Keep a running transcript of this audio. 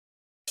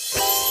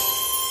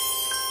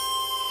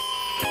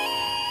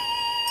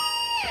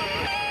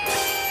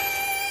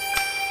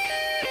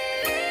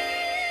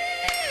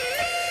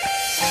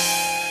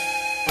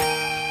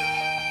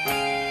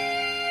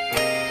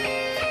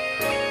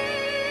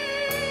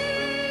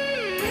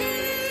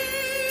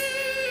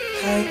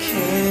I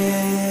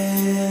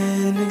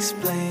can't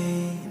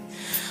explain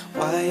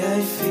why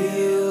I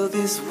feel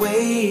this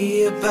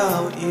way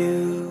about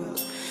you.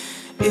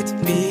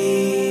 It'd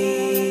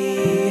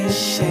be a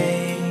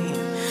shame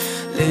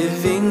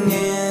living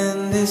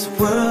in this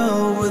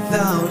world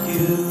without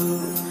you.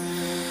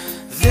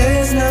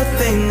 There's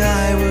nothing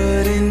I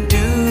wouldn't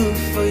do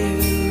for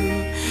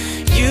you.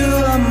 You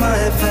are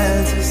my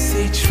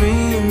fantasy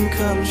dream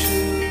come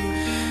true.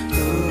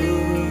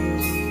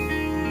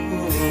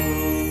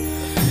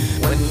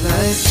 When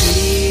I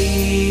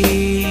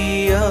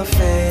see your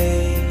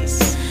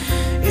face,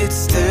 it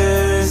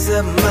stirs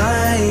up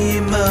my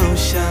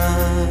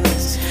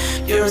emotions.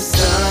 Your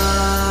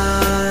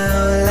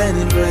style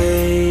and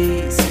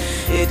grace,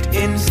 it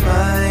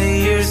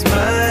inspires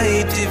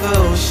my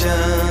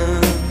devotion.